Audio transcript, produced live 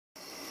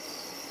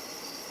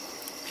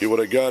Okay, what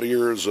I got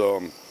here is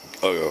a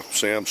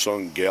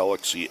Samsung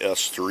Galaxy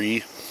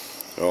S3.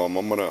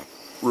 I'm gonna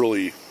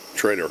really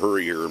try to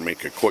hurry here and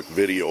make a quick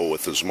video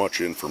with as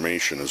much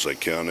information as I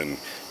can and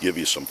give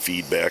you some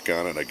feedback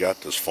on it. I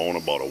got this phone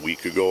about a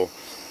week ago.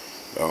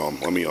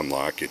 Let me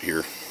unlock it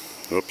here.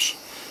 Oops.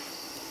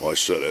 Well, I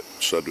said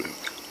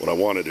what I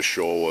wanted to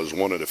show was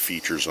one of the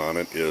features on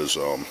it is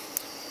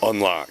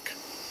unlock.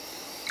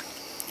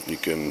 You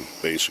can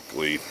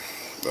basically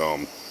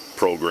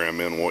program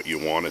in what you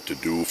want it to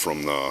do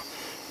from the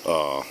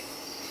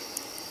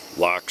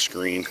lock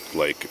screen.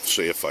 Like,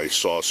 say if I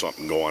saw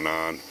something going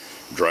on,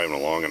 driving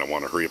along, and I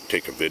want to hurry up,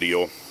 take a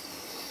video.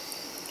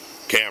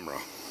 Camera.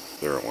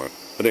 There it went.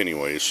 But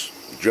anyways,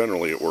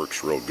 generally it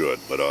works real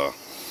good. But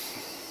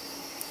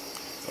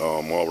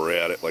while we're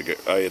at it,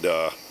 like I had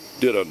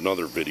did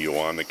another video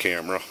on the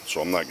camera,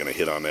 so I'm not going to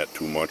hit on that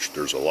too much.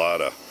 There's a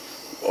lot of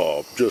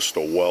just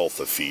a wealth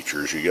of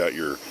features. You got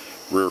your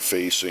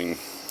rear-facing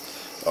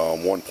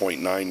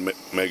 1.9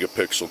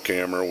 megapixel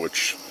camera,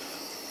 which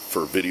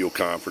for video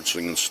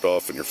conferencing and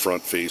stuff, and your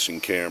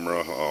front-facing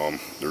camera,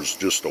 there's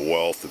just a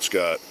wealth. It's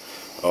got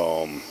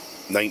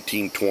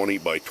 1920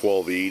 by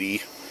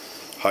 1280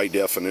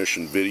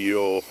 high-definition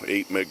video,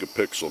 8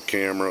 megapixel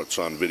camera. It's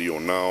on video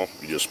now.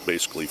 You just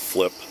basically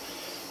flip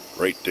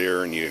right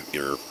there, and you're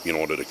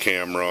to the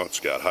camera. It's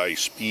got high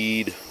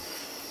speed,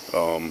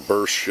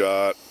 burst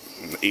shot,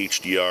 and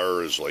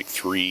HDR is like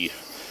three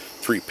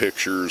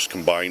pictures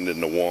combined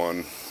into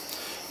one.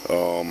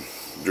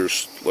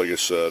 Just like I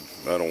said,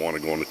 I don't want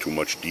to go into too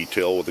much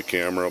detail with the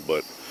camera,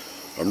 but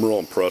I'm real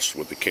impressed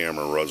with the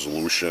camera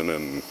resolution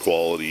and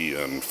quality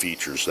and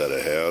features that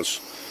it has.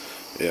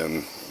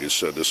 And like I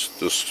said, this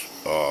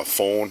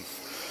phone,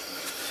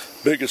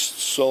 biggest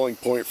selling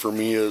point for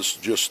me is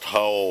just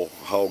how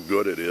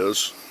good it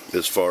is,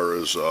 as far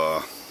as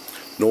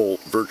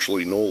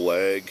virtually no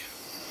lag.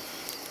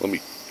 Let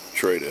me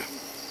try to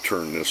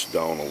turn this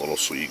down a little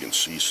so you can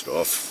see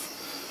stuff.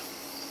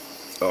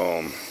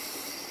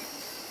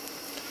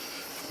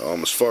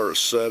 As far as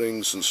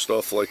settings and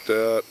stuff like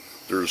that,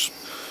 there's,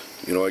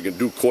 I can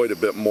do quite a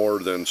bit more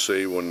than,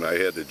 say, when I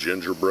had the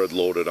gingerbread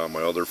loaded on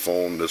my other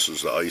phone. This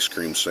is the ice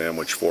cream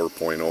sandwich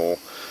 4.0,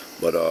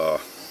 but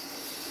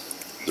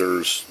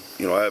there's,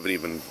 I haven't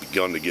even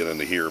begun to get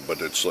into here,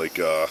 but it's like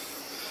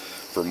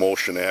for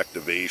motion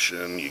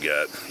activation, you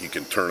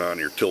can turn on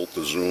your tilt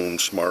to zoom,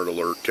 smart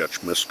alert,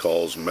 catch missed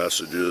calls,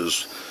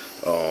 messages,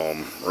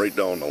 right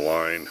down the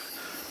line.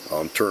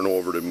 Turn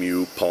over to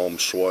mute, palm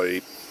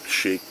swipe,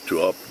 shake to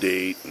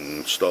update,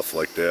 and stuff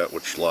like that,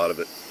 which a lot of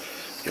it,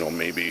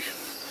 maybe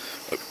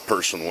a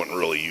person wouldn't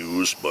really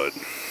use, but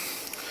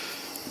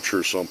I'm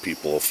sure some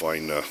people will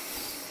find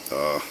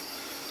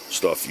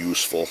stuff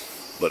useful.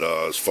 But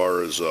as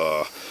far as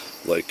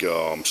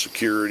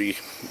security,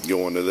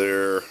 go into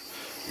there.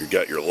 You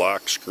got your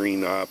lock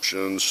screen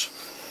options.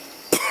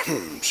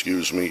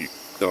 Excuse me.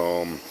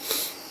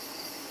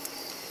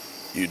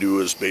 You do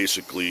is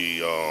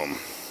basically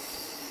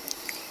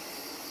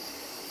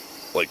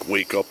like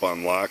wake up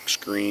on lock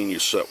screen. You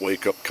set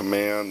wake up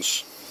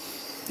commands.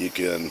 You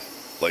can,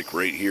 like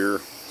right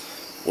here,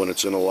 when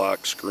it's in a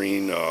lock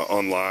screen,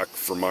 unlock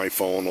for my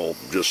phone will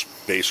just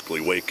basically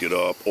wake it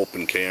up,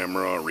 open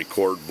camera,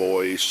 record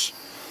voice,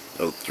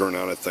 it'll turn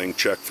on a thing,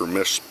 check for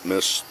missed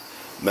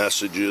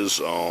messages.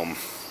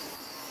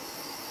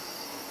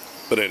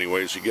 But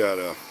anyways, you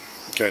gotta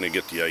kind of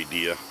get the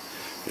idea.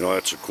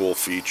 That's a cool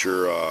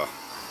feature.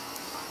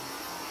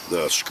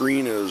 The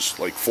screen is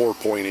like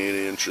 4.8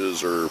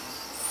 inches or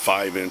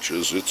 5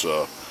 inches. It's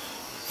a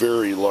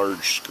very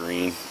large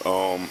screen.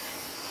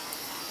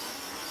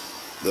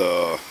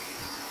 The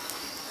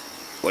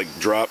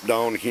drop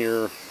down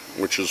here,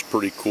 which is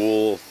pretty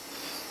cool.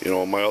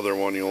 My other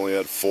one, you only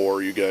had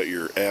 4. You got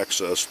your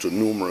access to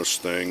numerous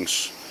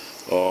things,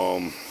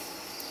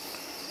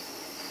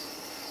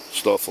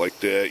 stuff like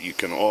that. You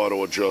can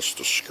auto adjust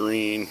the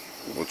screen,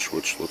 which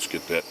let's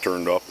get that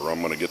turned up, or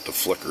I'm going to get the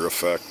flicker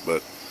effect.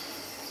 But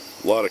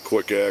a lot of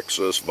quick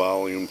access,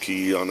 volume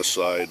key on the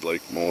side,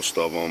 like most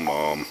of them.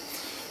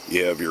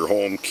 You have your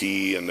home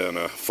key, and then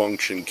a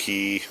function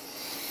key,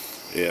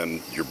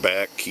 and your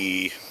back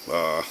key.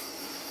 I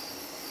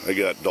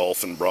got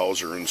Dolphin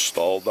browser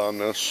installed on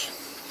this,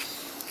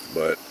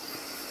 but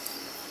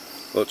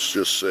let's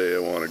just say I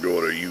want to go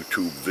to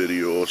YouTube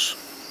videos,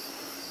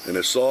 and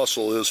this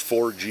also is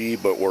 4G,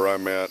 but where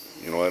I'm at,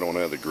 I don't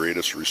have the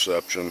greatest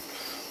reception,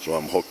 so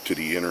I'm hooked to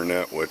the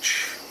internet,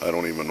 which I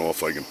don't even know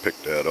if I can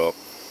pick that up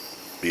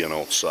being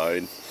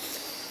outside,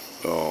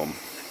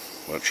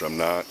 which I'm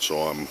not,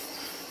 so I'm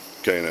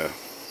kind of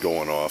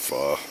going off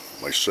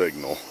my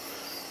signal.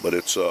 But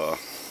it's I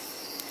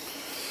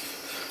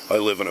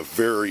live in a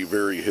very,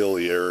 very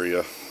hilly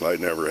area. I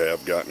never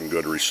have gotten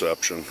good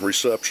reception.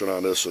 Reception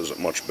on this isn't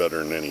much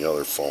better than any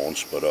other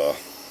phones, but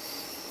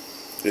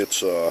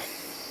it's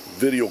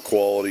video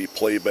quality,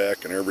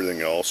 playback, and everything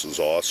else is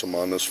awesome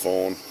on this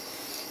phone.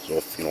 So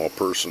if a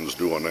person's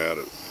doing that,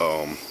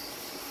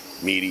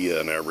 media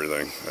and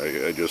everything,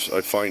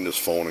 I find this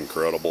phone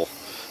incredible.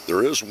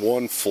 There is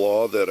one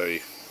flaw that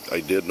I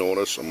I did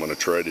notice, I'm going to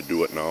try to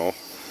do it now.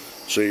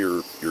 Say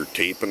you're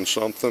taping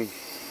something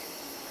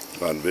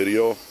on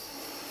video.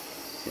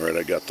 Alright,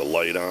 I got the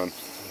light on,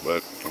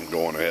 but I'm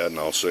going ahead and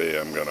I'll say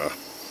I'm going to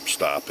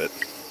stop it.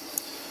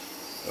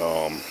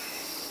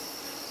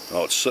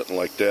 Now it's sitting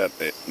like that.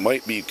 It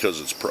might be because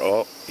it's,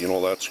 you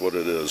know, that's what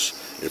it is.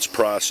 It's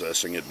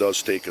processing. It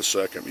does take a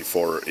second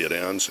before it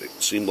ends. It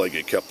seemed like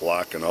it kept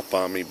locking up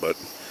on me, but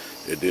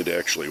it did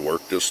actually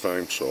work this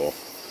time, so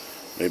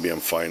maybe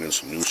I'm finding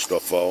some new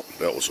stuff out.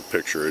 That was a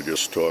picture I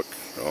just took.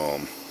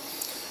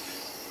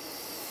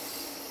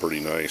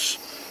 Pretty nice.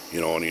 You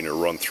know, I need to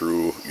run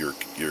through your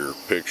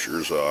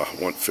pictures.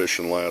 Went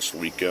fishing last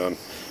weekend,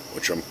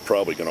 which I'm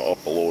probably going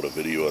to upload a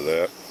video of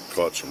that.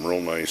 Caught some real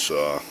nice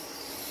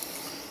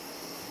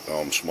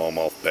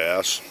smallmouth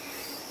bass.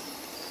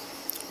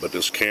 But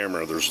this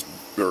camera,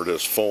 or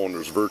this phone,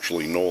 there's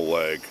virtually no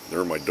lag.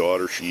 There, my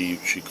daughter, she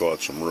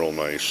caught some real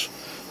nice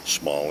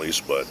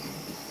smallies, but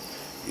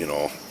you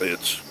know,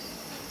 it's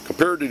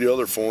compared to the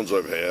other phones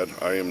I've had,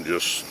 I am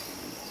just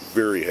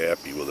very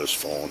happy with this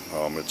phone.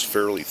 It's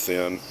fairly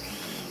thin.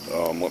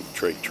 Let me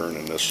try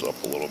turning this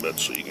up a little bit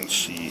so you can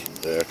see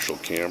the actual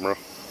camera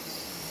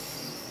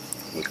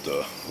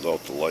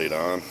without the light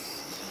on.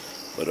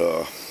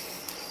 But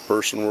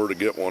person were to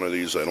get one of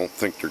these, I don't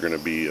think they're going to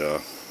be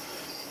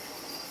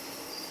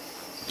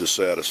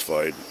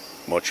dissatisfied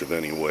much of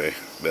any way.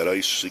 That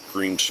ice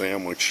cream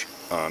sandwich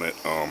on it,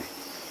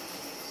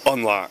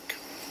 Unlock,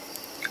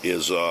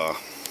 is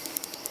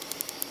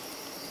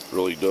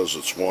really does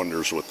its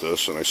wonders with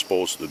this, and I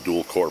suppose the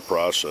dual core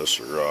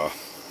processor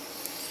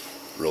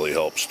really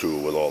helps too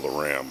with all the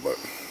RAM. But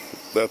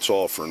that's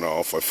all for now.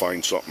 If I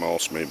find something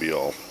else, maybe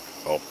I'll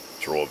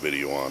throw a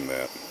video on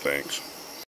that. Thanks.